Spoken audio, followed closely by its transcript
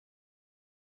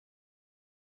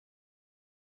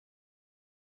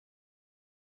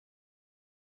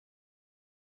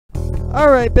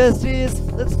Alright, besties,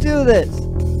 let's do this!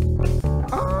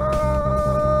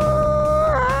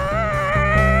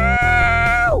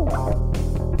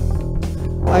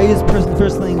 I use person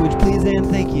first language, please and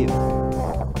thank you.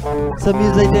 Some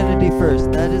use identity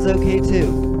first, that is okay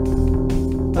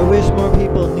too. I wish more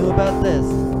people knew about this.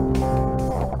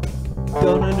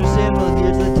 Don't understand? Well,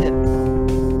 here's a tip.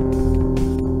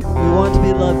 We want to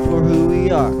be loved for who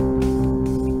we are.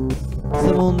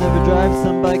 Some will never drive,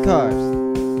 some buy cars.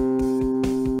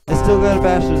 I still got a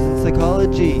bachelor's in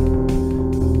psychology.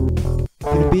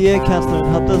 Gonna be a counselor and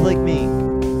help those like me.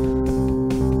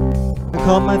 I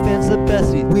call my fans the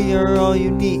besties. We are all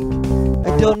unique.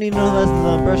 I don't need no lessons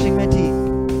on brushing my teeth.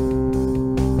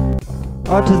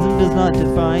 Autism does not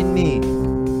define me.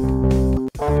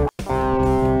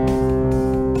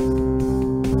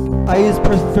 I use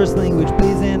person first language,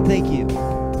 please and thank you.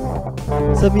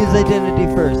 Some use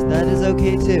identity first, that is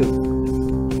okay too.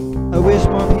 I wish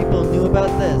more people knew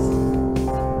about this.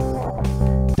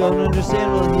 Don't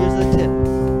understand? Well, here's a tip.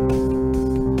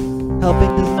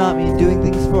 Helping does not mean doing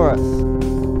things for us.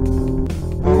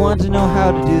 We want to know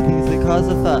how to do things that cause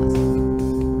a fuss.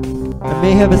 I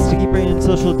may have a sticky brain and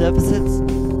social deficits,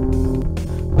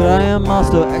 but I am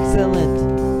also excellent.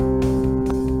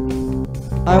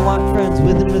 I want friends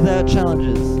with and without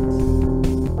challenges.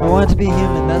 I want to be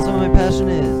human, that's what my passion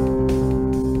is.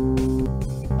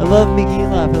 I love making you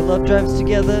laugh, I love drives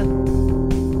together.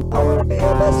 I want to be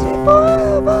your bestie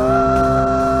forever!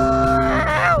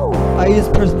 I use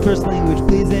person first language,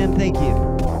 please and thank you.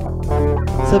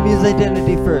 Some use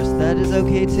identity first, that is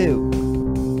okay too.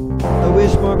 I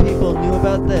wish more people knew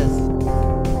about this.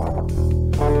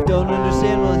 Don't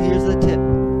understand? Well, here's the